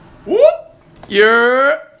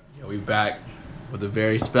Yo, we back with a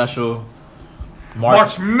very special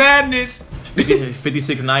March Madness.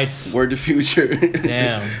 56 nights. Word to future.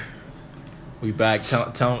 Damn. We back. Tell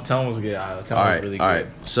them what's good. Tell them what's really good. All right.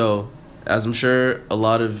 So, as I'm sure a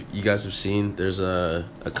lot of you guys have seen, there's a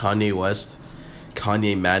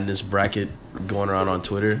Kanye Madness bracket going around on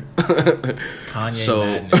Twitter.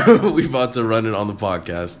 Kanye Madness. We about to run it on the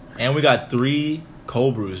podcast. And we got 3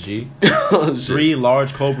 cold brews, G. Oh, shit. 3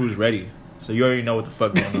 large cold brews ready. So you already know what the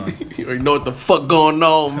fuck going on. You already know what the fuck going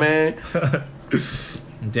on, man.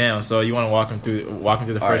 Damn, so you want to walk him through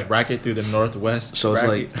the first bracket through the Northwest So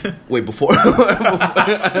bracket? it's like, wait, before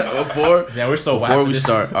Yeah, we're so whack before with we this.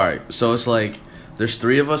 start, all right. So it's like there's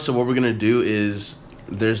 3 of us. So what we're gonna do is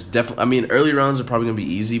there's definitely. I mean, early rounds are probably gonna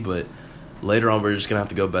be easy, but later on we're just gonna have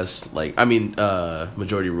to go best.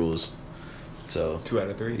 Majority rules. So 2 out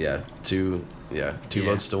of 3. yeah, 2 Yeah.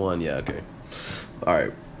 votes to 1. Yeah, okay. All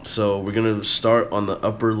right. So we're gonna start on the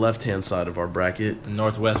upper left-hand side of our bracket, The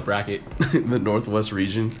Northwest bracket. the Northwest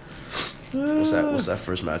region. What's that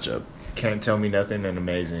first matchup? Can't Tell Me Nothing and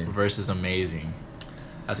Amazing. Versus Amazing.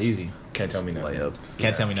 That's easy. Can't Tell Me Nothing. Layup.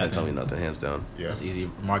 Can't tell me nothing. Can't tell me nothing. Hands down. Yeah. That's easy.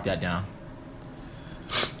 Mark that down.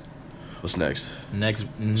 What's next? Next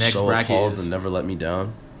So bracket Appalled is. and Never Let Me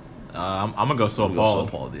Down. I'm gonna go So I'm gonna go So Appalled.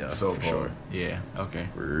 Appalled, yeah, So for Appalled. sure. Yeah. Okay.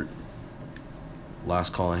 Word.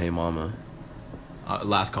 Last Call and Hey Mama.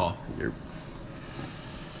 Last call. You're.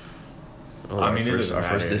 I mean, it doesn't our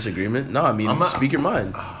first matter. disagreement. No, I mean, I'm not- speak your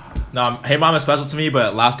mind. No, Hey Mom is special to me,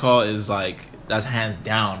 but Last Call is like that's hands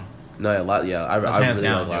down. No, I That's really hands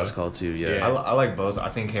down, like Last yo. Call too. Yeah. Yeah. I like both. I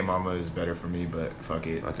think Hey Mama is better for me, but fuck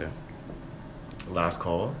it. Okay. Last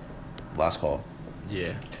Call. Last Call.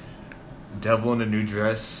 Yeah. Devil in a New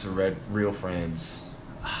Dress. Real Friends.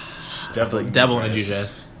 Devil in a Devil in a New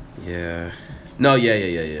Dress. Yeah. No. Yeah.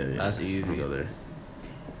 That's easy. We go there.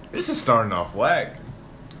 This is starting off whack.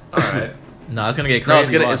 Alright. No, it's gonna get No, it's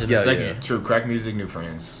crazy. gonna- Watch in yeah, a second. yeah. True. Crack Music, New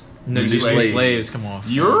Friends. No, New New Slaves. slaves. Come on.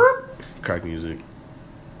 Europe? Crack music.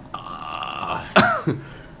 I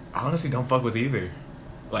honestly don't fuck with either.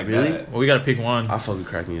 Like Really? that. Well, we gotta pick one. I fuck with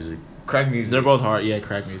crack music. Crack Music. They're both hard. Yeah,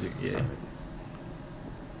 crack music. Yeah.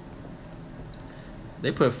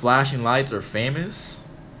 They put Flashing Lights or Famous.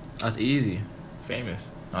 That's easy. Famous.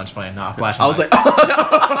 No, I'm just playing. Nah, Flashing I was Lights. like,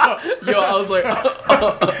 I was like,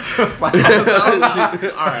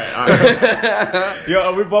 Alright. Yo,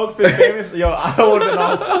 are we both pick Famous? Yo, I would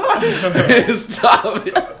have been off. stop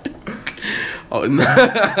it. Oh,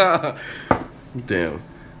 no. Damn.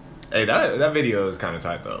 Hey, that video is kind of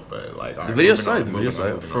tight though, but like The video's tight. The video's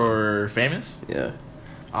tight. For Famous? Yeah.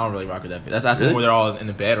 I don't really rock with that. That's the Really? one where they're all in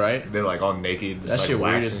the bed, right? They're like all naked. That It's, shit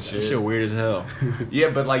like, weird wax as and shit weird as hell. Yeah,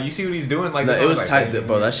 but like you see what he's doing. Like No, this it song's, was like, tight,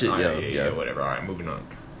 bro. That shit, alright, yeah. whatever. All right, moving on.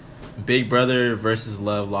 Big Brother versus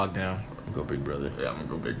Love Lockdown. Go Big Brother. Yeah, I'm gonna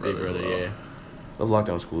go Big Brother. Big Brother, as well. yeah. Love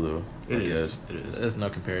Lockdown's cool though. It I is. guess. It is. There's no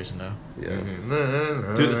comparison though. Yeah.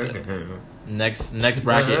 Next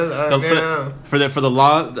bracket. For the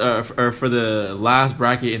last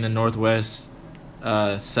bracket in the Northwest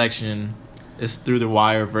section is Through the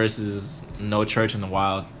Wire versus No Church in the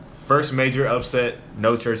Wild. First major upset.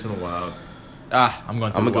 No Church in the Wild. I'm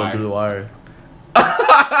going I'm through gonna the go wire. through the wire.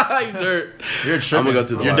 He's hurt. You're tripping. I'm gonna go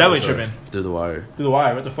through the You're wire. definitely Sorry. tripping. Through the wire. Through the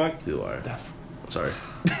wire. What the fuck? Through the wire. Sorry.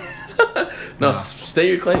 No, stay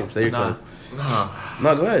your claim. Stay your Nah. claim.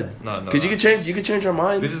 No, go ahead. No. Because you can change our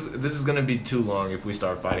mind. This is gonna be too long if we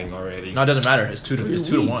start fighting already. No, it doesn't matter. It's 2 to 1.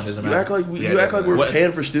 Doesn't You matter. act like Yeah, you act like we're What's-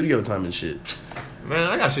 paying for studio time and shit. Man,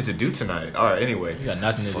 I got shit to do tonight. All right. Anyway, You got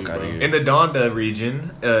nothing to Fuck do, outta bro. here. in the Donda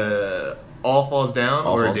region, All Falls Down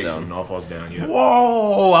All or Falls Addiction. Down. All Falls Down. Yeah.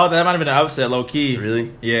 Whoa, that might have been an upset, low key.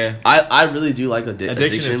 Really? Yeah. I really do like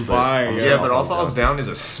Addiction is but fire, I'm yo. saying Yeah, but All Falls Down is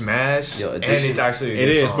a smash, Yo, and Addiction- it's actually a It good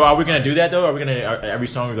is, song. but are we gonna do that though? Are we gonna every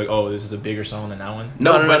song we're like, oh, this is a bigger song than that one?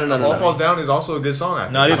 No. All Falls Down is also a good song. I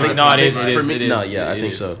think. No, it is. I think- No, it I is. think It for is. me- It is. No, yeah, I It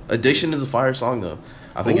think is. so. Addiction is a fire song though.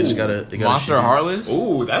 I think it just gotta Monster shoot. Heartless.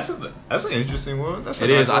 Ooh, that's an interesting one. That's a It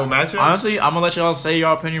nice is. little matchup. Honestly, I'm gonna let y'all say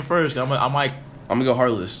your opinion first. I'm like, I'm gonna go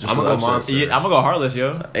Heartless. Just I'm for gonna the go upset. Monster. yeah, I'm gonna go Heartless,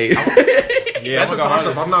 yo. Hey. Yeah, that's I'm a gonna go toss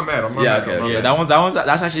up. Heartless. I'm not mad. I'm not Yeah, mad. okay. I'm not Yeah, mad.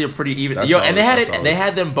 that's actually a pretty even. That's Yo, solid, and they had that's it. solid. They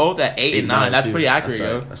had them both at 8 and 9. That's too. pretty accurate,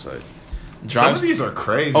 yo. That's right. Some Drive, of these are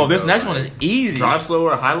crazy. oh, this though, next like, one is easy. Drive slow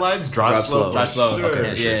or highlights. Drive slow. Drive slow. Sure.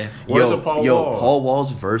 Okay, yeah. Words of Paul Wall. Paul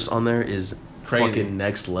Wall's verse on there is Crazy. fucking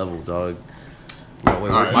next level, dog. Yo,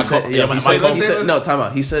 wait, Alright, he my said, co- yeah, yeah, he my said, co- he said, no, time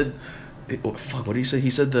out. He said, fuck, what did he say?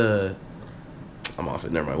 He said I'm off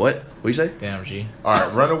it. Never mind. What? What you say? Damn, G. All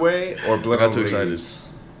right, Runaway or Blood I got on the too excited. Leaves?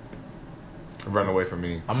 Runaway for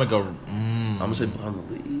me. I'm gonna go. I'm gonna say on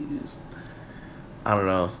the leaves. I don't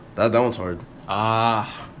know. That one's hard.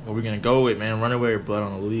 What we gonna go with, man? Runaway or Blood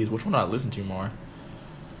on the Leaves? Which one do I listen to more?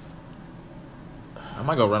 I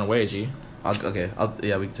might go Runaway, G.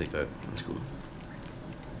 Yeah, we can take that. That's cool.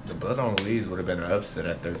 The Blood on the Leaves would have been an upset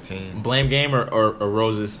at 13. Blame Game or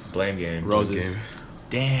Roses? Blame Game. Roses. Game.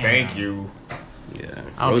 Damn. Thank you. Yeah.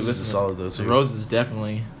 I don't Roses listen is to- solid though too. Roses is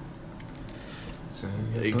definitely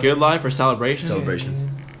Good Life or Celebration.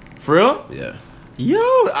 Celebration. For real? Yeah. Yo,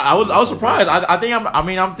 I was surprised. I think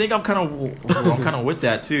I'm kind of with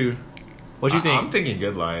that too. What you think? I'm thinking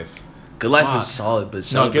Good Life. Good Life Fuck. is solid,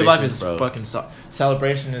 but No, Good Life Celebration, is bro. fucking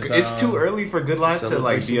Celebration is. It's too early for Good Life to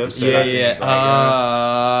like be celebration. upset. Yeah, I think.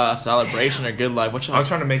 yeah. Like, Celebration or Good Life. What y'all? I'm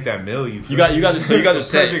trying to make that mill. You You got to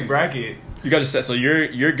set. perfect bracket. You got to set. So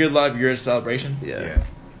you're Good Life. You're Celebration. Yeah.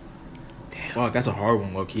 Fuck, that's a hard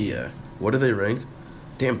one, low key. Yeah. What are they ranked?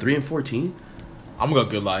 Damn, 3 and 14. I'm gonna go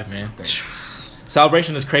Good Life, man.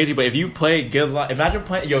 Celebration is crazy, but if you play Good Life, imagine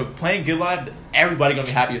playing Good Life. Everybody gonna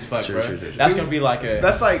be happy as fuck, Sure, bro. sure. That's gonna be like a.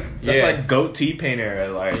 That's like Yeah. GOAT T-Pain era.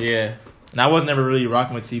 Like Yeah. And I was never really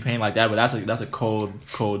rocking with T-Pain like that, but that's a cold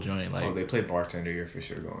joint. Like, oh, they play Bartender here for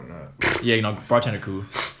sure going up. yeah, Bartender cool.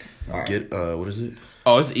 Alright. Get what is it?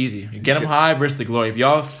 Oh, it's easy. Get 'em high versus the Glory.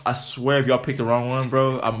 I swear, if y'all picked the wrong one,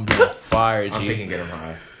 bro, I'm gonna fire, G. I'm thinking Get 'Em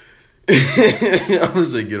High. I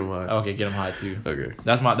was like, get him high. Okay, Get 'Em High too. Okay.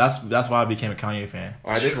 That's why I became a Kanye fan.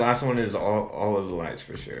 All right, this last one is all of the lights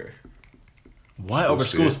for sure. What over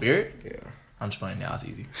School Spirit? Yeah. I'm just playing now. It's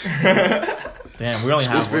easy. Damn, we only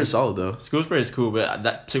School have Spirit one. is solid though. School Spirit is cool,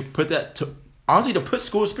 but to put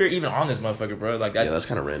School Spirit even on this motherfucker, bro, like that. Yeah, that's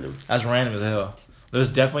kind of random. That's random as hell. There's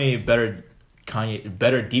definitely better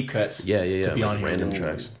deep cuts. Yeah. To be like on here. random Ooh.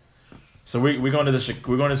 tracks. So we're going to the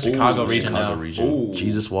Chicago region Chicago now. region. Ooh.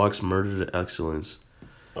 Jesus Walks, Murder to Excellence.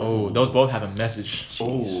 Oh, those both have a message.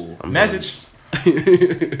 Ooh. I'm Message.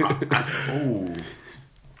 Ooh.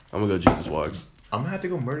 I'm gonna go Jesus Walks. I'm gonna have to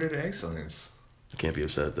go Murder to Excellence. I can't be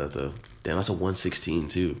upset at that though. Damn, that's a 116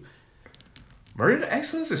 too. Murder to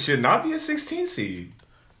Excellence, it should not be a 16 seed.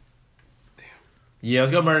 Yeah,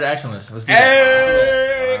 let's go Murder to Excellence. Let's do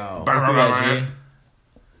Hey! that. Wow. Let's do that, G.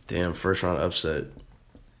 Damn, first round upset.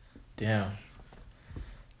 Damn.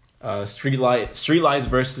 Streetlights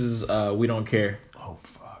versus We Don't Care. Oh,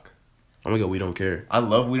 fuck. I'm gonna go We Don't Care. I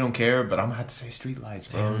love We Don't Care, but I'm gonna have to say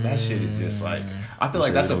Streetlights, bro. That shit is just like, I feel like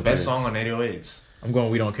say that's We the Don't best Care. song on 808s. I'm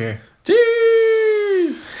going We Don't Care. Jeez.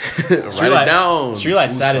 Write it down. Streetlights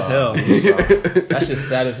sad as hell. Woosah. That shit's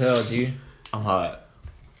sad as hell, G. I'm hot.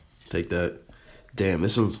 Take that. Damn,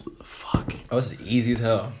 this one's fuck. Oh, this is easy as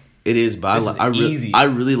hell. It is, but This is easy. I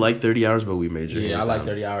really like 30 Hours, but We Major. Yeah, hands I like down.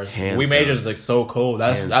 30 Hours. Hands We down. Major is like so cool.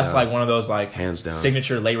 That's Hands that's down. like one of those like Hands down.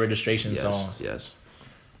 signature late registration Yes, songs. yes.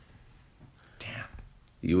 Damn.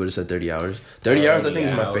 You would have said 30 Hours. 30 Hours, I think,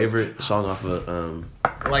 is my 30 Hours. favorite song off of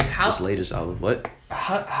Like how this latest album. What?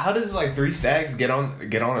 how does like 3 Stacks get on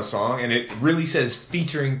a song and it really says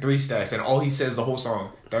featuring 3 Stacks and all he says the whole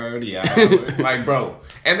song 30 hours like bro,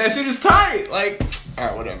 and that shit is tight. Like, all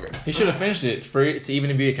right, whatever. He should have finished it for it to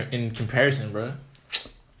even be in comparison, bro.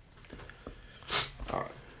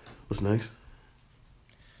 What's next?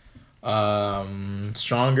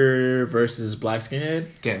 Stronger versus Black Skinhead.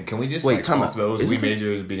 Damn, can we just Wait, like time off out. those? Isn't We it-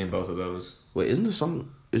 Major is beating both of those. Wait, is the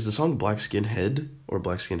song Black Skin Head or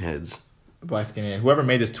Black Skin Heads? Black Skinhead. Whoever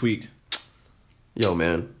made this tweaked. Yo,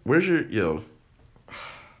 man, where's your you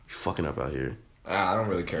fucking up out here? I don't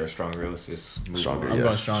really care. Stronger. Let's just move Stronger, on. I'm Yeah,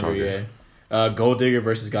 going Stronger, Stronger. yeah. Gold Digger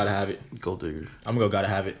versus Gotta Have It. Gold Digger. I'm gonna go Gotta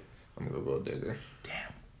Have It. I'm gonna go Digger.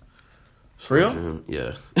 For real?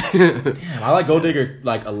 Yeah. Damn, I like Gold Digger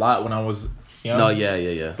like a lot when I was young. No,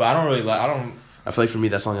 yeah. But I don't really like. I don't. I feel like for me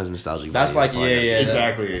that song has nostalgic That's value. like why I gotta- yeah.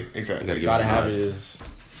 Exactly. Gotta give Gotta it Have that. It is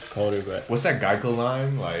colder, but What's that Geico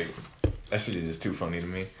line? Like, that shit is just too funny to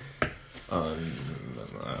me. I don't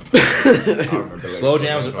remember, like, Slow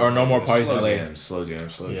jams or No More Parties in Slow LA? jams, slow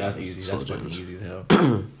jams. yeah, that's easy. That's Slow fucking jams. easy as hell.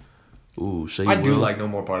 Ooh, Say You I do Will. like No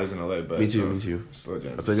More Parties in LA, but Me too. Slow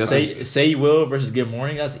jams. I think that's Say You Will versus Good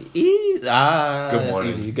Morning. That's easy. Good That's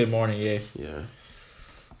Morning. easy. Good Morning. Yeah. Yeah.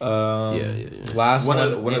 Yeah. Last one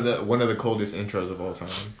one. of the coldest intros of all time.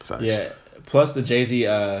 Facts. Yeah. Plus the Jay-Z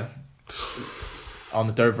on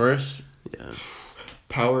the third verse. Yeah.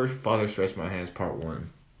 Power, Father Stretch My Hands, Part 1.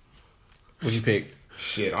 What'd you pick?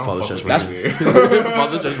 Shit, I don't Father fuck Stretch with My this Hands. dude.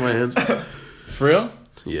 Father Touch My Hands. For real?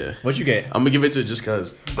 Yeah. What'd you get? I'm gonna give it to just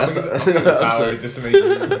cause. That's I'm that's gonna go Power upset. just to make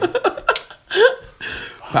it.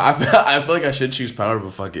 I feel like I should choose Power, but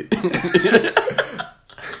fuck it.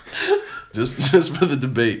 just for the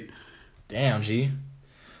debate. Damn, G.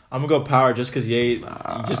 I'm gonna go Power just cause Ye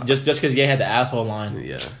just cause Ye had the asshole line.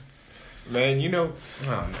 Yeah. Man, you know, oh,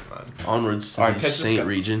 never mind. Onwards to Alright, the Texas Saint got-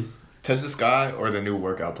 region. Touch the Sky or the new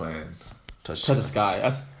workout plan? Touch the Sky.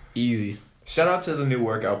 That's easy. Shout out to the new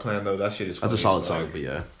workout plan though. That shit is. That's a solid song, but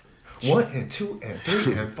yeah. 1 and 2 and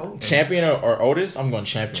 3 and 4. Champion or Otis? I'm going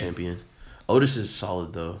Champion. Champion. Otis is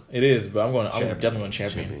solid though. It is, but I'm definitely going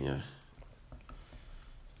Champion. Yeah.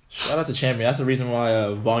 Shout out to Champion. That's the reason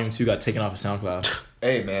why Volume 2 got taken off of SoundCloud.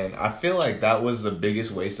 Hey man, I feel like that was the biggest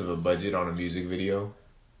waste of a budget on a music video.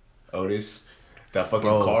 Otis. That fucking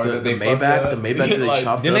car that they fucked up. The Maybach that they chopped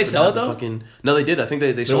up. Didn't they sell it though? No, they did. I think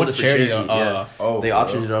they sold it for charity. Yeah. They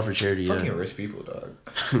auctioned it off for charity. Fucking Yeah. rich people, dog.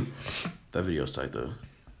 That video's tight though.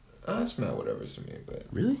 It's not whatever to me, but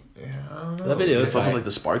Really? yeah, I don't know. That video They is fucking tight. like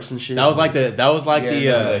the sparks and shit. That was like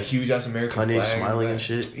the huge ass American Kanye flag, smiling like- and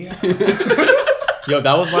shit. Yeah. yo,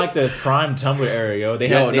 that was like the prime Tumblr era, yo. They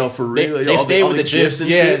For real. They stayed with the gifs GIFs and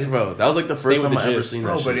yeah. shit, bro. That was like the first Stay with time the I ever GIFs. seen that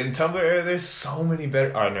Bro, shit. but in Tumblr era, there's so many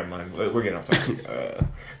better. Oh, never mind. We're getting off topic.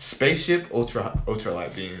 Spaceship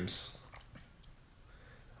ultralight beams.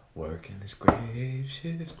 Working this grave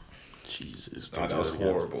shift. Jesus. Oh, that was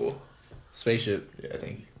horrible. Spaceship. Yeah,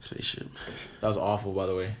 thank you. Spaceship. That was awful, by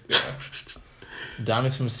the way. Yeah.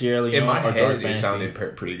 Diamonds from Sierra Leone In my or Dark head, it Fantasy. sounded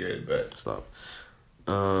pretty good, but Stop.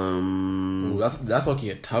 Ooh, that's low key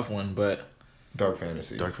a tough one, but Dark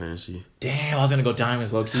Fantasy. Dark Fantasy. damn, I was gonna go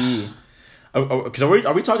Diamonds low key. Because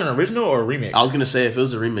are we talking original or remix? I was gonna say if it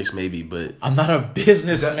was a remix, maybe, but I'm not a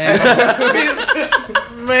businessman.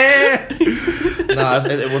 Man. Nah,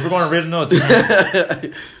 if we're going original,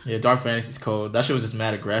 yeah, Dark Fantasy's cold. That shit was just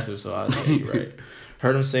mad aggressive, so I was like, you're right.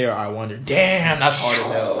 Heard him say or I wonder. Damn, that's hard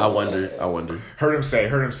as hell. I wonder. Heard him say.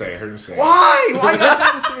 Why you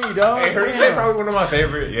got this to me, dog? Hey, Heard him say probably one of my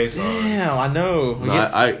favorite Ye songs. Damn, I know. No,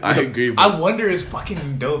 I agree. But I Wonder is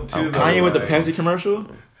fucking dope too. though, Kanye with the like- Pepsi commercial.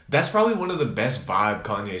 That's probably one of the best vibe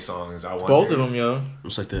Kanye songs. I Wonder. Both of them, yo.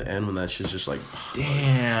 it's like the end when that shit's just like.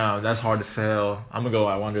 Damn, that's hard to sell. I'm gonna go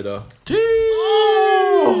I wonder though.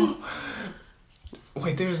 Oh!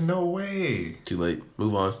 Wait, there's no way. Too late.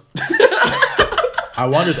 Move on. I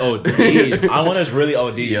wonder's OD. I wonder's really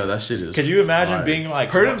OD. Yeah, that shit is. Could you imagine fire. being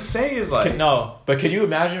like Heard him say is like no, but can you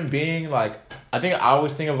imagine being like? I think I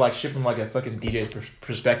always think of like shit from like a fucking DJ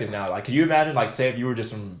perspective now. Like, can you imagine like say if you were just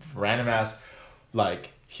some random ass like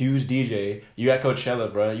huge DJ, you at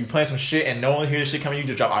Coachella, bro, you playing some shit and no one hears shit coming, you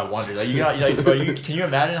just drop I Wonder. Like bro, can you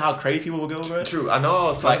imagine how crazy people would go, bro? True. I know I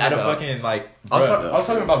was Like talking at a about, fucking like. I was, bruh. I was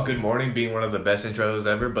talking about Good Morning being one of the best intros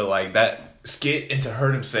ever, but like that skit into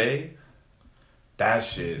Heard Him Say, that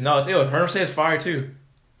shit. No, it's ill. Heard him say it's fire too.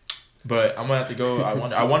 But I'm gonna have to go. I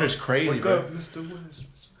wonder. I wonder's crazy, Wake bro. up, Mr.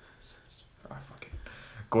 West. Ah, fuck it.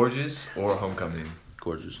 Gorgeous or Homecoming?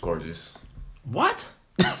 Gorgeous. Gorgeous. What?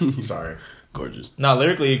 Sorry. Gorgeous. No,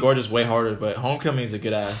 lyrically, Gorgeous way harder, but Homecoming is a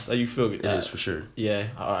good ass. Like, you feel good. It is for sure. Yeah.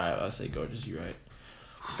 All right. I'll say Gorgeous. You're right.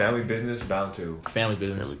 Family Business, Bound to. Family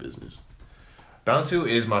Business. Family business. Bound to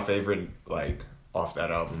is my favorite, like, off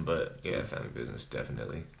that album, but yeah, Family Business,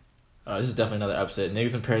 definitely. This is definitely another upset.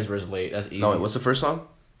 Niggas in Paris versus Late. That's easy. No, wait, what's the first song?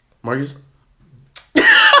 Marcus?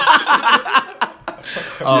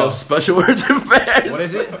 Oh. Yo, Special Words in Paris. What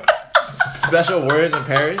is it? Special Words in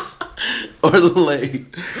Paris? Or Late.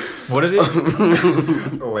 What is it?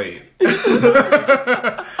 Oh, wait.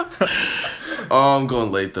 Oh, I'm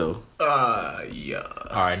going Late though. Yeah.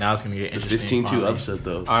 All right, now it's going to get interesting. 15-2 finally. upset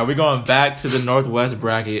though. All right, we're going back to the Northwest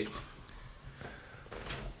bracket.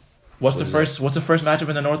 What's the first matchup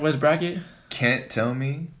in the Northwest bracket? Can't Tell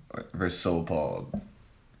Me versus So Appalled.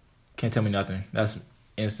 Can't tell me nothing. That's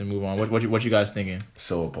instant move on. What you guys thinking?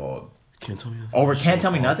 So Appalled. Can't tell me. Over So Can't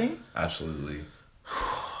Tell Me Appalled. Nothing? Absolutely.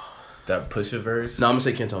 That Pusha verse. No, I'm gonna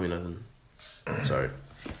say Can't Tell Me Nothing. Sorry.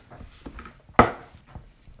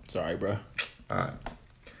 Sorry, bro. Alright.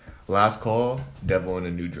 Last Call, Devil in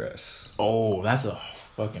a New Dress. Oh, that's a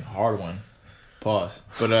fucking hard one. Pause.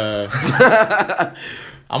 But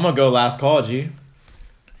I'm gonna go Last Call, G.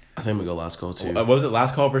 I think I'm gonna go Last Call too. What was it?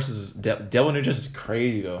 Last Call versus Devil New Dress is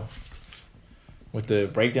crazy though. With the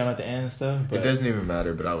breakdown at the end and stuff. But It doesn't even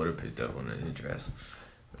matter, but I would have picked Devil in a New Dress.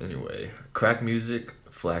 Anyway, Crack Music,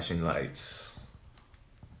 Flashing Lights.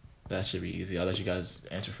 that should be easy. I'll let you guys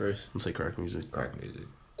answer first. I'm gonna say Crack Music. Crack Music.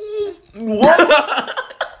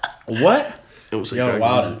 What? It was like Yo, Crack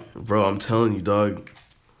wow. Music. Bro, I'm telling you, dog.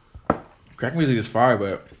 Crack Music is fire,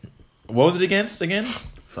 but what was it against again?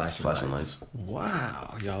 Flashing lights.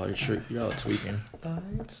 Wow, y'all are tweaking.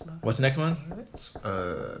 Lights. What's the next one?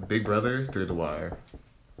 Big Brother, Through the Wire.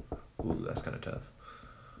 Ooh, that's kind of tough.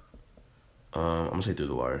 I'm gonna say Through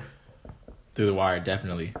the Wire. Through the Wire,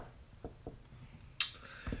 definitely.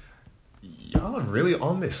 Y'all are really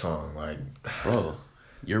on this song, like. Bro,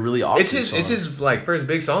 you're really off. It's this his song. like first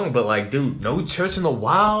big song, but like, dude, No Church in the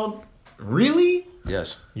Wild, really?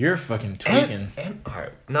 Yes. You're fucking tweaking. And all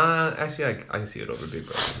right, nah. Actually, I can see it over Big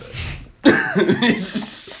Brother.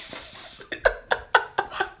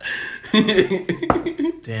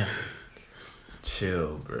 Damn.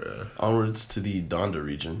 Chill, bro. Onwards to the Donda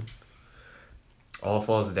region. All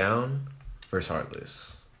Falls Down versus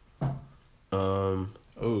Heartless. All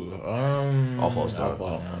Falls Down. All Falls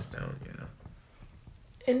Down. Yeah.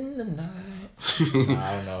 In the night.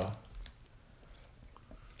 I don't know.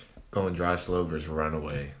 Going Drive Slow versus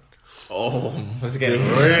Runaway. Oh, let's get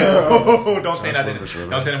real. Don't say nothing. Drive Slow versus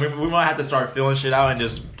Don't say that. We might have to start filling shit out and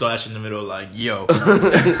just throw that shit in the middle. Like, yo.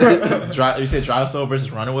 You said Drive Slow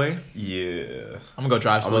versus Runaway? Yeah. I'm gonna go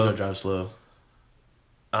Drive I'm Slow. gonna go Drive Slow.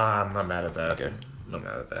 I'm not mad at that. Okay. I'm not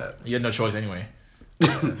mad at that. You had no choice anyway.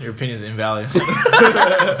 Your opinion is invalid.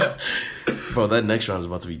 Bro, that next round is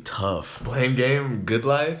about to be tough. Blame Game, Good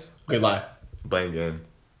Life. Good lie. Blame Game.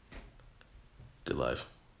 Good life.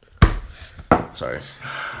 Sorry.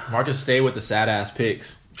 Marcus, stay with the sad ass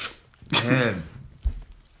picks. Man,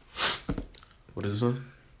 What is this one?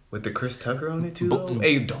 with the Chris Tucker on it too. Though?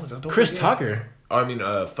 Hey, don't. Chris forget. Tucker. Oh, I mean,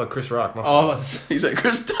 fuck Chris Rock. My Oh, fault. He said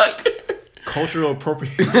Chris Tucker. cultural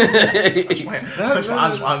appropriation.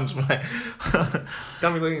 I'm just playing.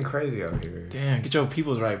 Got me looking crazy out here. Damn, get your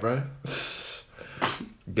peoples right, bro.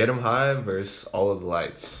 Get 'em High versus All of the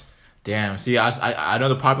Lights. Damn, see, I know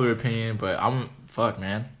the popular opinion, but fuck,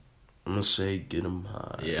 man. I'm gonna say Get 'em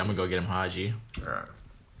High. Yeah, I'm gonna go get him high, G. Alright.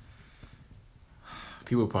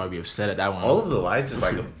 People would probably be upset at that one. All of the Lights is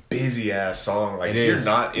like a busy ass song. Like It if you're is.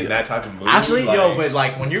 not in that type of mood, Actually, like, yo, but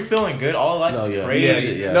like when you're feeling good, all lights No, is yeah. crazy.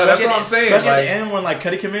 Yeah, yeah. No, that's Especially what I'm saying. Especially Like, at the end when like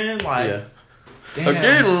Cuddy come in, like, Yeah. damn.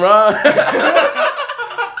 Again, Ron.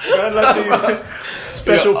 Gotta let these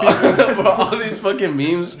special people. Bro, all these fucking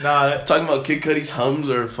memes Nah, talking about Kid Cudi's hums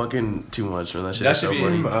are fucking too much, man. That shit that is should so be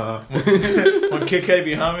funny. when Kid Cudi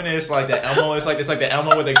be humming. It's like the Elmo. It's like the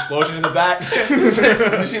Elmo with the explosion in the back. Have you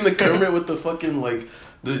seen the Kermit with the fucking like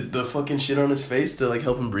the fucking shit on his face to like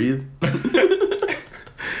help him breathe? Yeah,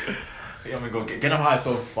 I'm gonna go get him high.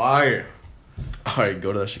 So fire. All right,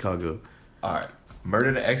 go to Chicago. alright.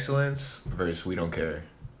 Murder to Excellence versus We Don't Care.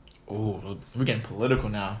 Ooh, we're getting political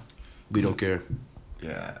now. We don't care.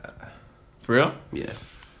 Yeah. For real? Yeah.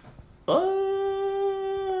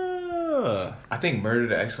 I think Murder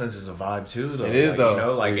to Excellence is a vibe too, though. It is, like, though. You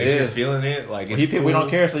know, like It if you're is. feeling it, like it's He picked We Don't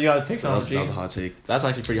Care, so you gotta pick That was, something. that was a hot take. That's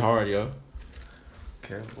actually pretty hard, yo.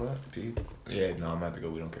 Care what? People? Yeah, no, I'm gonna have to go.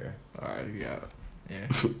 We Don't Care. Alright, you got it.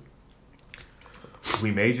 Yeah.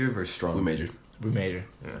 We Major versus Strong. We majored. We made her.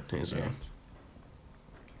 Yeah. Hands Yeah. down.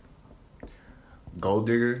 Gold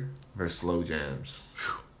Digger versus Slow Jams.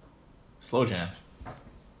 Slow jam.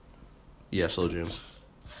 Yeah, slow jams.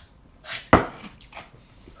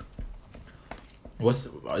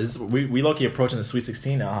 We low-key approaching the Sweet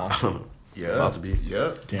 16 now, huh? Yeah. About to be.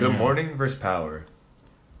 Yep. Damn. Good Morning versus Power.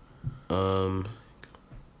 I'm gonna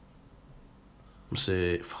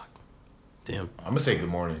say fuck. Damn. I'm gonna say Good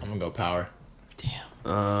Morning. I'm gonna go power.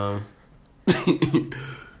 Damn.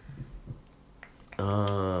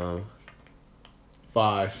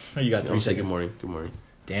 5. You got Let 3 me say good seconds. morning. Good morning.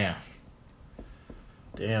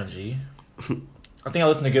 Damn, G. I think I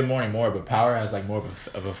listen to Good Morning more, but Power has like more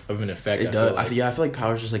of an effect. It I does. feel like. I feel like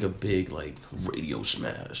Power's just like a big like radio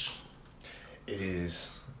smash. It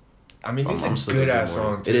is. I mean, it's I'm a still good gonna go ass Good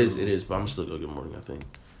Morning. song too. It is, but I'm still go good morning, I think.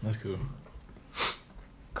 That's cool.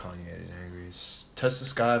 Kanye is angry. Touch the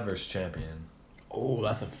Sky versus Champion. Oh,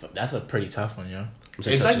 that's a pretty tough one, yo. I'm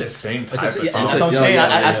say It's touch like the- the same It's type a- of yeah, song. that's what I'm Yeah, saying. yeah,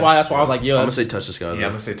 That's yeah. why I was like, yo. I'm gonna That's, say touch the sky. Yeah, I'm Though.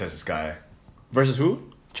 gonna say Touch the Sky. versus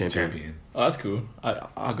who? Champion. Oh, that's cool.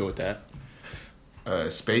 I'll go with that.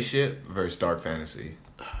 Spaceship versus Dark Fantasy.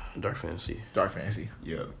 Dark Fantasy. Dark Fantasy.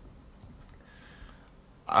 Yeah.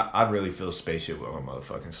 I really feel Spaceship with my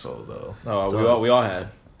motherfucking soul though. No, we all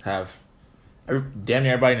have. Damn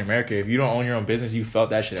near everybody in America. If you don't own your own business, you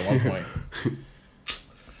felt that shit at one point.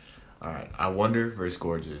 All right, I Wonder versus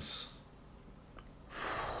Gorgeous.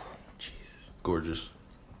 Jesus. Gorgeous.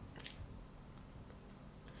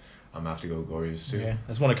 I'm gonna have to go Gorgeous too. Yeah,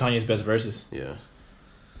 that's one of Kanye's best verses. Yeah.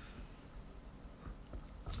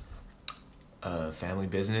 Family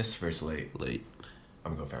Business versus Late. Late.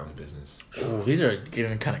 I'm gonna go Family Business. Ooh, these are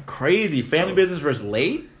getting kind of crazy. Family Business versus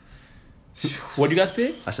Late. What do you guys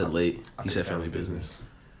pick? I said late. I He think said family business.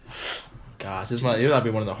 Gosh, this might be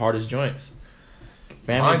one of the hardest joints.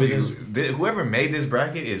 Family Mind Business. you, whoever made this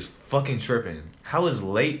bracket is fucking tripping. How is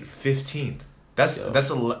Late 15th? That's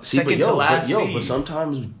a second to last seed. but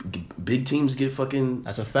sometimes big teams get fucking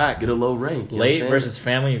That's a fact. get a low rank. You know what I'm Late saying? versus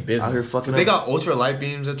Family Business. Out here fucking They up. got Ultra Light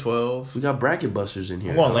Beams at 12. We got bracket busters in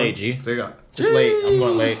here. I'm going dog. late, G. They got Just late. I'm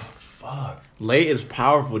going late. fuck. Late is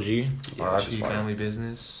powerful, G. Yeah, it's just RIP fire. Family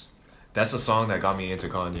Business. That's a song that got me into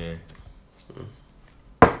Kanye.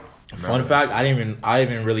 Fun fact, I didn't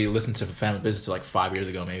even really listen to Family Business till like 5 years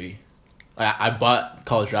ago, maybe. Like, I bought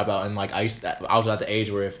College Dropout, and like I was at the age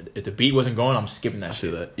where if the beat wasn't going, I'm skipping that I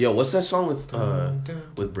shit. feel that. Yo, what's that song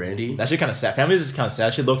with Brandy? That shit kind of sad. Family Business is kind of sad.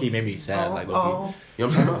 That shit low-key made me sad. Like low-key. You know what I'm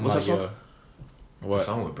talking about? What's that song? The What?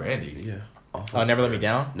 song with Brandy. Yeah. Oh, Never Let Me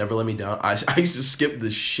Down. Never Let Me Down. I used to skip the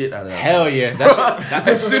shit out of that. Hell song. yeah! That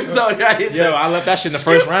As soon as I hit yo, I left that shit in the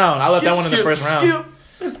first round. I left that one in the first round. Skip.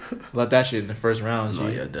 Left that shit in the first round. No,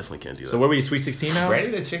 G. yeah, definitely can't do that. So where were you? Sweet 16 now?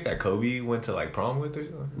 Brandy, the chick that Kobe went to like prom with or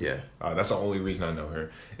something? Yeah. Oh, that's the only reason I know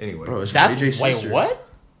her. Anyway. Bro, it's That's Ray J's wait, sister. what?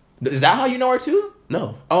 Is that how you know her too?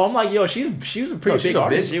 No. Oh, I'm like, yo, she was a pretty No, she's big a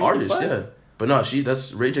artist. big G. What the artist, fuck? yeah. But no,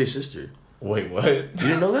 that's Ray J's sister. Wait, what? You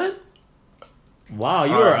didn't know that? Wow,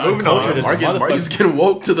 you Alright, are moving uncultured on. as a Marcus is motherfucker. getting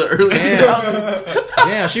woke to the early 2000s.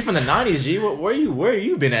 Damn, she from the 90s, G. Where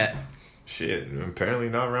you been at? Shit, apparently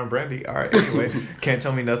not around Brandy. All right, anyway. Can't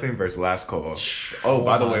Tell Me Nothing versus Last Call. Oh,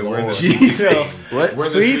 by the way, we're in the... Jesus. What? We're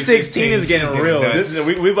in the Sweet 16 is getting She's real. nuts. This is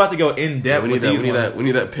we about to go in depth we need with that. these We need ones. that. We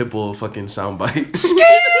need that Pitbull fucking soundbite.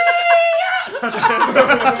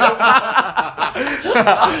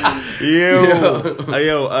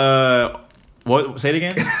 Yo, what? Say it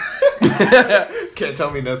again. Can't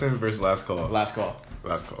Tell Me Nothing versus Last Call. Last call.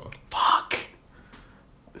 Last Call. Fuck.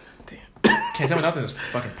 Can't tell me nothing is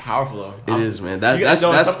fucking powerful though. It is, man. You guys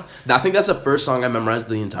know That's. some- I think that's the first song I memorized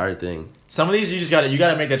the entire thing. Some of these you just gotta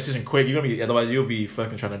make that decision quick. You're gonna be otherwise you'll be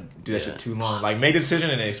fucking trying to do that Yeah. shit too long. Like make the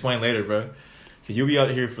decision and then explain later, bro. Cause you'll be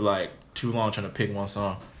out here for like too long trying to pick one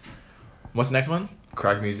song. What's the next one?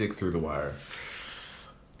 Crack Music Through the Wire.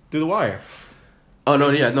 Through the Wire. Oh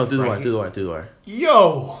no, yeah, no, through the Right. wire, through the wire, through the wire.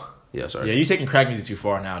 Yo! Yeah, sorry. Yeah, you taking crack music too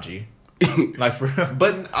far now, G. Like for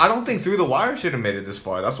But I don't think Through the Wire should have made it this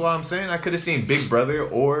far. That's why I'm saying I could have seen Big Brother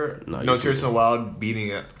or No, No you Church in the Wild beating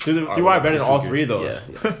it. Through the Wire better than all three of Yeah, those.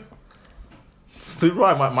 yeah. Through the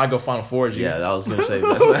Wire might go Final Four, G. Yeah, I was gonna say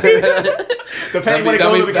that. Depending what it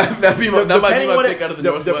goes up against. That might be Depending my what pick it- out of the de-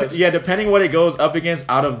 Northwest. yeah, depending what it goes up against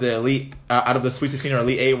out of the elite, out of the Sweet 16 or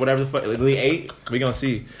Elite 8, whatever the fuck, Elite 8, we gonna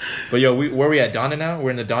see. But yo, where we at Donda now?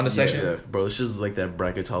 We're in the Donda section. Yeah, bro, it's just like that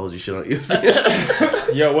bracketology shit on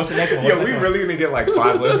ESPN. Yo, what's the next one? What's Yo, the we next really gonna get like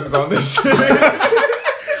 5 lessons on this shit. one?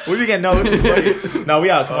 We be getting no. This is funny. No, we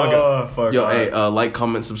out. Come on, go. Oh, fuck. Yo, all hey, right. like,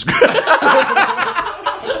 comment, subscribe.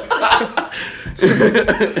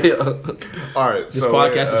 Yo. All right. This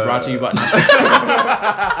podcast is brought to you by.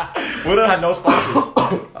 We don't have no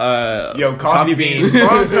sponsors. Yo, Coffee Beans Beans.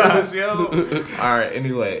 sponsors, yo. All right.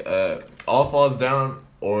 Anyway, All Falls Down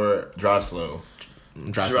or Drive Slow.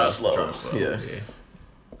 Drive slow. Drive slow. Yeah.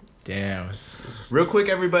 Damn. Real quick,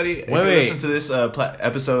 everybody. If you Wait. listen to this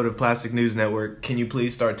episode of Plastic News Network, can you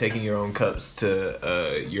please start taking your own cups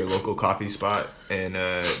to your local coffee spot and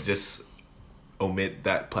just omit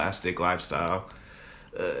that plastic lifestyle?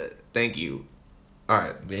 Thank you. All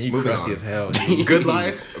right. Man, you moving crusty on. as hell. G. Good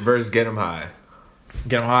Life versus Get 'Em High.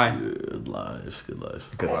 Get them high. Good life, good life.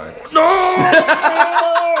 Good Life.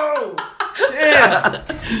 Damn.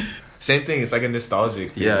 Same thing. It's like a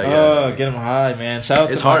nostalgic thing. Yeah. Get them high, man. Shout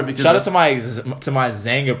out It's to hard my, because shout out to my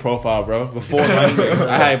Zanga profile, bro. Before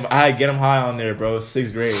I had Get 'Em High on there, bro.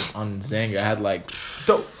 6th grade on Zanga. I had like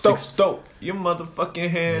Dope. Your motherfucking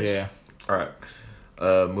hands. Yeah. All right.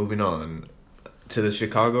 Moving on to the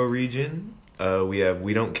Chicago region. We have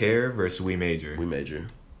We Don't Care versus We Major. We major.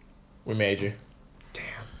 We major.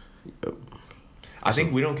 Damn. Yep. I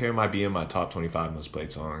think We Don't Care might be in my top 25 most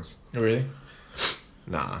played songs. Really?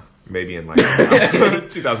 Nah, maybe in like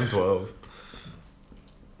 2012.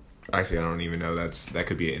 Actually, I don't even know. That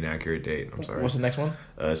could be an inaccurate date. I'm sorry. What's the next one?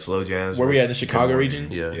 Slow Jams. Where we at, in the versus Chicago Good Morning.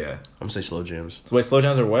 region? Yeah. Yeah. I'm gonna say slow jams. So wait, slow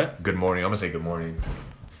jams or what? Good Morning. I'm gonna say Good Morning.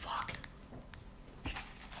 Fuck.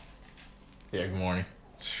 Yeah, good morning.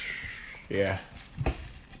 Yeah.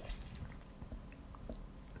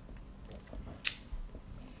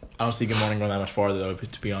 I don't see Good Morning going that much farther though,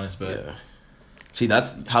 to be honest. But Yeah. See,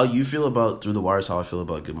 that's how you feel about Through the Wire is how I feel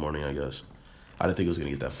about Good Morning, I guess. I didn't think it was gonna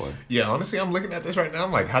get that far. Yeah, honestly, I'm looking at this right now.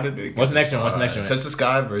 I'm like, how did it? Get What's the next this one? What's the far? next one? Touch the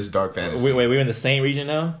Sky versus Dark Fantasy. wait, we're in the same region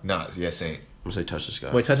now. Nah, yeah, Saint. I'm gonna say Touch the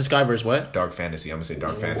Sky. Wait, Touch the Sky versus what? Dark Fantasy. I'm gonna say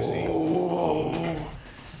Dark Fantasy.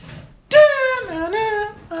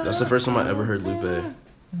 That's the first time I ever heard Lupe.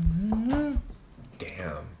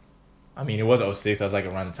 Damn. I mean, it was 06. That was like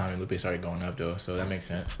around the time Lupe started going up though, so that makes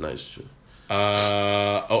sense. Nice.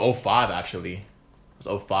 05 actually. It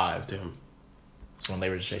was 05. Damn. That's when late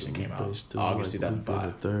registration came out. Lupe still August like Lupe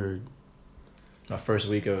 2005. the third. My first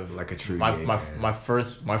week of Like a true my Ye my fan.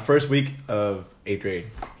 my first week of 8th grade.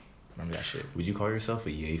 Remember that shit. Would you call yourself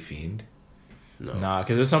a Ye fiend? No. Nah,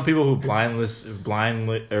 because there's some people who blindlessly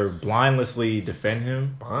defend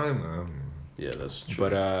him. Yeah, that's true.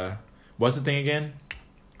 But what's the thing again?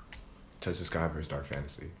 Touch the Sky versus Dark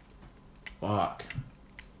Fantasy. Fuck,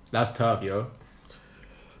 that's tough, yo.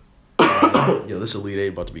 Yo, this Elite Eight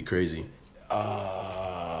about to be crazy.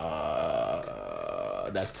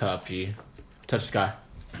 That's tough, G. Touch the Sky.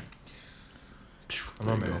 Come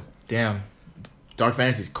on, man. Damn, Dark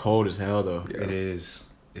Fantasy's cold as hell though. Yeah. It is.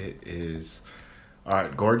 It is. All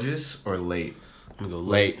right, Gorgeous or Late? I'm gonna go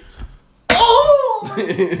Late.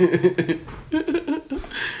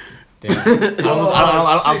 Damn.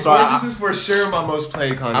 I'm sorry. Gorgeous is for sure my most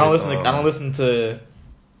played Kanye I don't song. listen to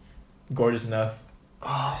Gorgeous enough.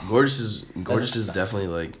 Gorgeous is definitely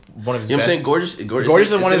like One of his you know best. what I'm saying. Gorgeous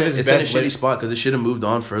Gorgeous is one of his it's best in a shitty lyrics. spot because it should have moved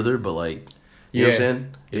on further. But like you know what I'm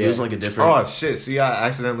saying, if it was like a different. Oh shit! See, I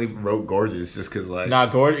accidentally wrote Gorgeous just because like. Nah,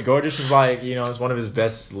 Gorgeous is like, you know, it's one of his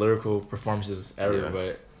best lyrical performances ever. Yeah.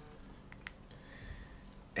 But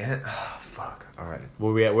And, fuck. All right.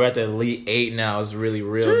 we're at the Elite 8 now. It's really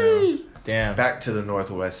real now. Damn. Back to the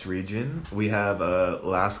Northwest region. We have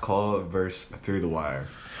Last Call versus Through the Wire.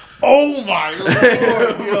 Oh my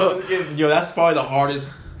lord, yo, that's probably the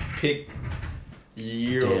hardest pick.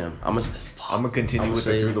 Damn, I'm I'm gonna continue I'ma with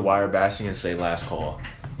the say- Through the Wire bashing and say Last Call.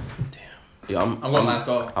 Yeah, I'm going Last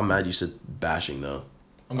Call. I'm mad you said bashing though.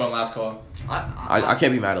 I'm going Last Call. I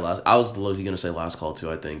can't be mad at last. I was low-key gonna say Last Call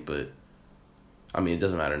too. I think, but I mean it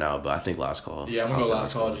doesn't matter now. But I think Last Call. Yeah, I'm gonna I'll go say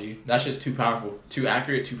Last Call, G. That shit's too powerful, too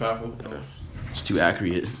accurate, too powerful. No. It's too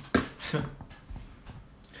accurate.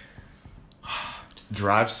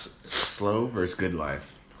 Drive Slow versus Good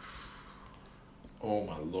Life. Oh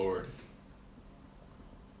my lord.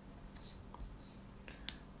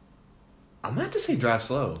 I'm gonna have to say Drive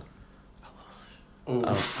Slow. Oh,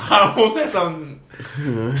 I almost said something.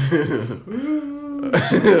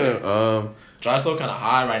 Dry slow kind of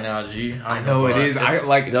high right now, G. I know it is. I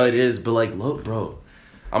like. No, it is, but like, look, bro.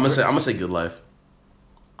 I'm gonna say Good Life.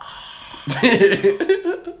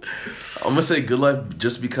 I'm gonna say Good Life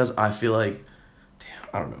just because I feel like, damn,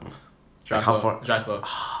 I don't know. Dry Like, how slow. far- Dry slow.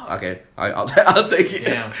 Okay, I'll take it.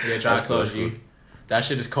 Damn. Yeah, dry That's slow, cool, G. that's cool. That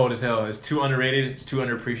shit is cold as hell. It's too underrated. It's too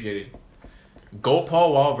underappreciated. Go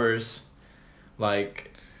Paul Wall verse,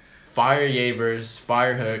 like, Fire Ye verse,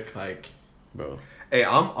 Fire Hook, like. Bro. Hey,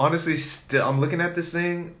 I'm honestly still. I'm looking at this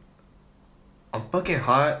thing. I'm fucking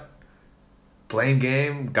hot. Blame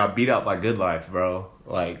Game got beat out by Good Life, bro.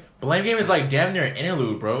 Like, Blame Game is like damn near an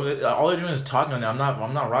interlude, bro. All they're doing is talking on it. I'm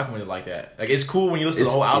not rocking with it like that. Like, it's cool when you listen to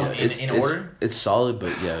the whole album in order. It's solid, but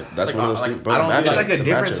yeah, that's like, one of those like, things. Bro, I don't- the it's matchup- like a the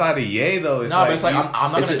different matchup. side of Ye though. No, but it's like you-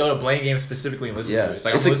 I'm not it's gonna a- go to Blame Game specifically and listen Yeah, to it. It's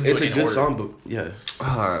like it's I'm a listening to it in good order. song, but yeah, Alright, well,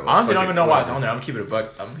 Honestly, I don't fuck even it. know why it's on there. I'm gonna keep it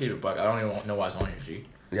a buck. I don't even know why it's on here, G.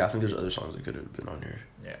 yeah. I think there's other songs that could have been on here.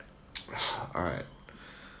 Yeah. All right.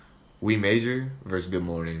 We Major versus Good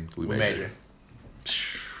Morning. We Major.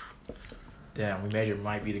 Damn, We Major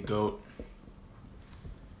might be the GOAT.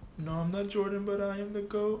 No, I'm not Jordan, but I am the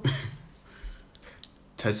GOAT.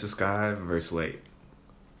 Touch the Sky versus Late.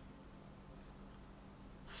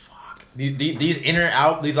 Fuck. These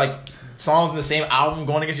these like songs in the same album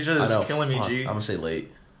going against each other I is know, killing me, fuck. G. I'm gonna say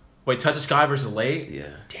Late. Wait, Touch the Sky versus Late? Yeah.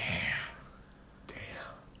 Damn.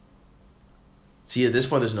 See, at this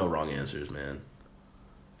point, there's no wrong answers, man.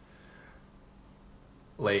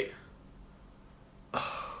 Late.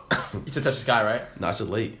 You said Touch the Sky, right? No, I said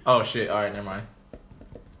Late. Oh shit! All right, never mind.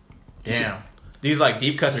 Damn, these like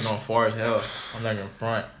deep cuts are going far as hell. I'm not even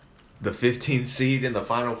front. The 15th seed in the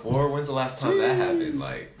Final Four. When's the last time that happened?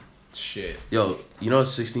 Like, Shit. Yo, you know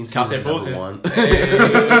 16 Cal teams State number Fulton. one. Hey.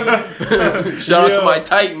 Shout out to Yo. my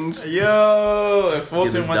Titans, Yo, if Give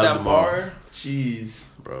Fulton this went dub that tomorrow. far, jeez.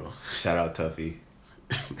 bro. shout out Tuffy.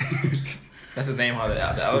 That's his name on the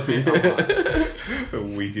elephant. The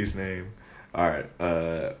weakest name. All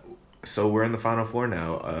right. So we're in the Final Four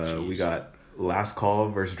now. We got Last Call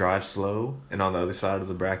versus Drive Slow, and on the other side of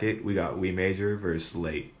the bracket, we got We Major versus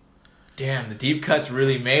Late. Damn, the deep cuts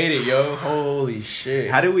really made it, yo. Holy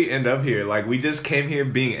shit. How did we end up here? Like, we just came here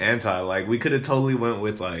being anti. Like, we could have totally went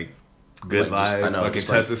with like Good Like, just- Life, I know, fucking just,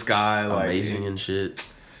 Touch like, the Sky, like Amazing and shit.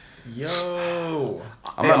 Yo.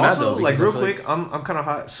 I'm Hey, not mad also, though. like because I real feel quick, I'm kind of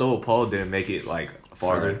hot. So Paul didn't make it like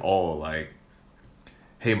far Further. at all. Like,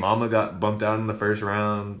 Hey Mama got bumped out in the first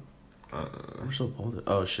round. I'm so appalled.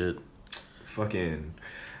 Oh shit. Fucking.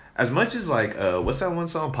 As much as like, what's that one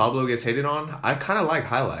song Pablo gets hated on? I kind of like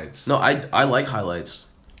Highlights. No, I like highlights.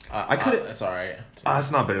 I could've- It's all right.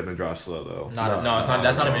 It's not better than Drive Slow though. No, No, it's not. no,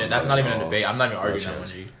 That's not no, even. no, That's not no, even a no. debate. I'm not even arguing that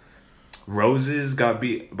chance. one, G. Roses got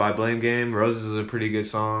beat by Blame Game. Roses is a pretty good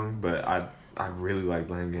song, but I really like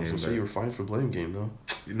Blame Game. I was gonna say you were fine for Blame Game though.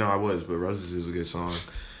 No, I was, but Roses is a good song.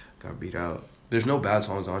 Got beat out. There's no bad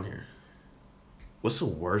songs on here. What's the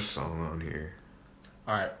worst song on here?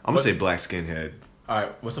 All right. I'm gonna say Black Skinhead. All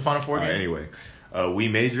right. What's the final four All right, again? anyway, We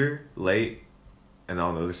Major, Late, and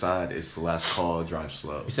on the other side it's Last Call, Drive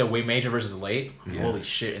Slow. You said We Major versus Late. Yeah. Holy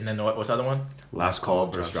shit! And then what's the other one? Last Call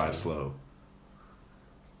versus Drive Slow.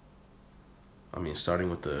 I mean, starting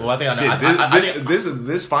with the. Well, I think I know. Shit, I think,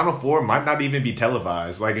 this Final Four might not even be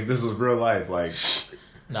televised. Like if this was real life, like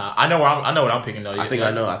nah, I know what I'm picking though. I think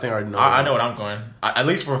I know. I think I already know. I know what I'm going. At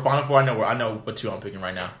least for Final Four, I know what two I'm picking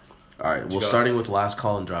right now. All right. Well, starting with Last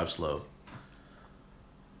Call and Drive Slow.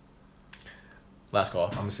 Last Call.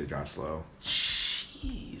 I'm gonna say Drive Slow.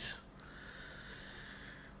 Jeez.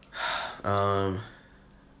 I'm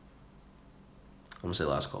gonna say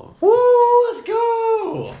Last Call. Woo! Let's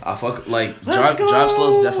go. I fuck like Let's Drive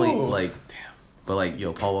Slow's go! definitely like damn, but like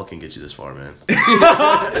yo, Paul Wall can get you this far, man.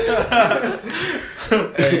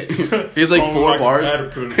 He's like Oh, four like bars.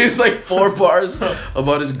 Matterport. He's like 4 bars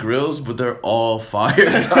about his grills, but they're all fire.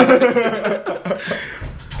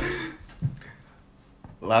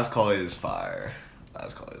 Last Call is fire.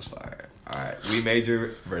 Last Call is fire. All right, We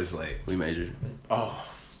Major versus Late. We major. Oh,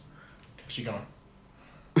 she going.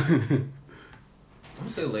 I'm gonna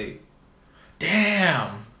say Late.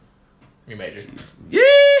 Damn. We Major.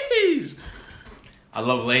 Yeesh. I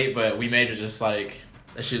love Late, but We Major just like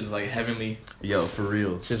that shit is like heavenly. Yo, for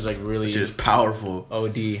real. Shit's like really Shit is powerful.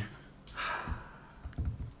 OD.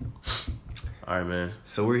 All right, man.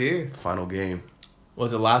 So we're here. Final game.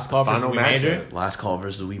 Was it Last Call versus Final We Major? matchup. Last Call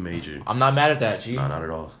versus We Major. I'm not mad at that, G. No, not at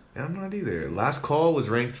all. Yeah, I'm not either. Last Call was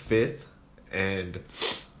ranked 5th, and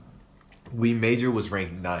We Major was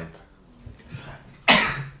ranked 9th.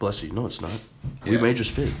 Bless you. No, it's not. Yeah. We Major's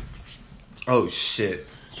 5th. Oh shit.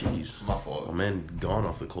 Jeez. My fault. My man gone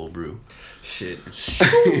off the cold brew. Shit.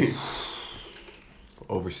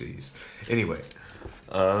 Overseas. Anyway,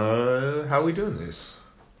 how we doing this?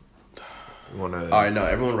 You wanna? All right, no,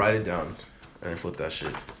 everyone write it down and flip that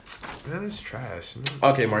shit. Man, that's trash.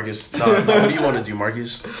 Okay, Marcus. No, what do you want to do,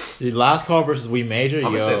 Marcus? Dude, Last Call versus We Major. I'm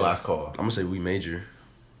yo. gonna say Last Call. I'm gonna say We Major.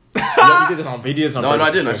 Yo, he did this on. He did this on. No, I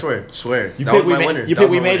purpose, didn't. I for sure. swear. You That picked was We my winner. You That picked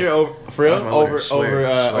was We my Major winner. over for real That was my winner. Swear,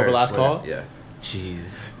 over Last swear. Call. Yeah,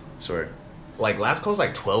 Jeez. swear. Like Last Call's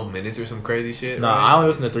like 12 minutes or some crazy shit. No, right? I only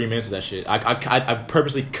listened to 3 minutes of that shit. I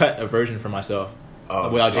purposely cut a version for myself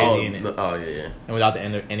without shit. Jay-Z in it Oh yeah. and without the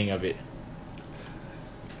ending of it.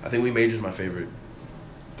 I think We Major's my favorite.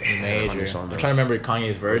 Major. Kanye song, I'm though. trying to remember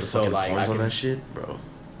Kanye's verse, The so fucking like horns I on can, that shit, bro.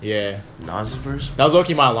 yeah. Nas's verse. That was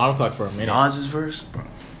low-key my alarm clock for a minute. Nas's verse, bro.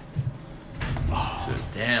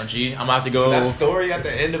 Damn, G. I'm gonna have to go. That story at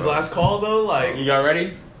the end of Last Call though, like You got ready?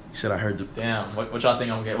 He said I heard the. Damn. What y'all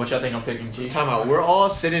think I'm getting? What y'all think I'm picking, G? time out. We're all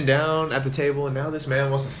sitting down at the table, and now this man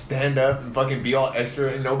wants to stand up and fucking be all extra,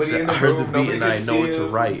 and nobody Said, in the I heard room. the beat nobody and can I see know what to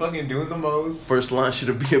him, write. Fucking doing the most. First line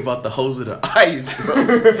should be about the hose of the ice, bro.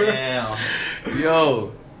 Damn.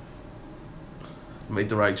 Yo. Make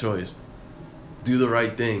the right choice. Do the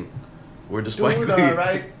right thing. We're Do despite the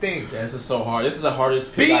right thing. Yeah, this is so hard. This is the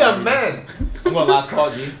hardest pick. Be I've a ever- man. I'm going Last Call,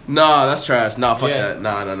 G. Nah, that's trash. Nah, fuck Yeah. that.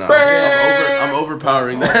 Nah. Bam. I'm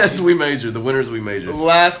overpowering that. That's We Major. The winner's We Major.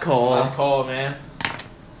 Last Call. Last Call, man.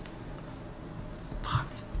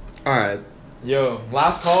 All right. Yo,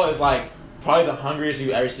 Last Call is like probably the hungriest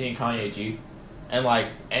you've ever seen Kanye, G. And like,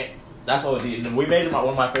 that's all it did. And We Made it one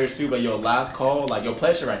of my favorites too, but yo, Last Call, like, yo,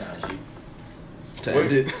 play shit right now, G. To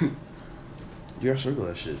end it. You gotta circle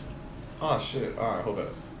that shit. Oh shit. All right. Hold up.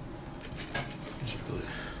 Circle it.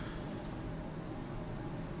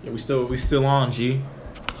 Yeah, we still on, G.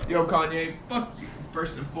 Yo, Kanye. Fuck you.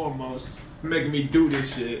 First and foremost, making me do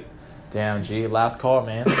this shit. Damn, G. Last Call,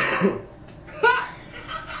 man.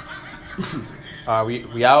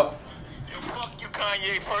 We out. Yo, fuck you,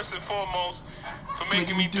 Kanye, first and foremost, for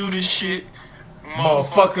making me do this shit.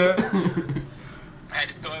 Motherfucker. I had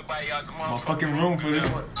to throw everybody out the Fucking room for this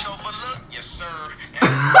one. Sofa look, yes, sir.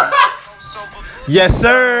 Sofa, Yes,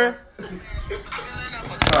 sir.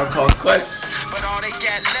 Tribe Called Quest. but all they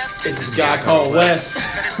got left It's this guy called West.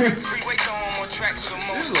 Gotta take freeway going on tracks for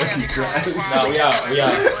most. No, we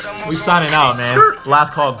out. We signing out, man.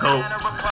 Last Call, GOAT.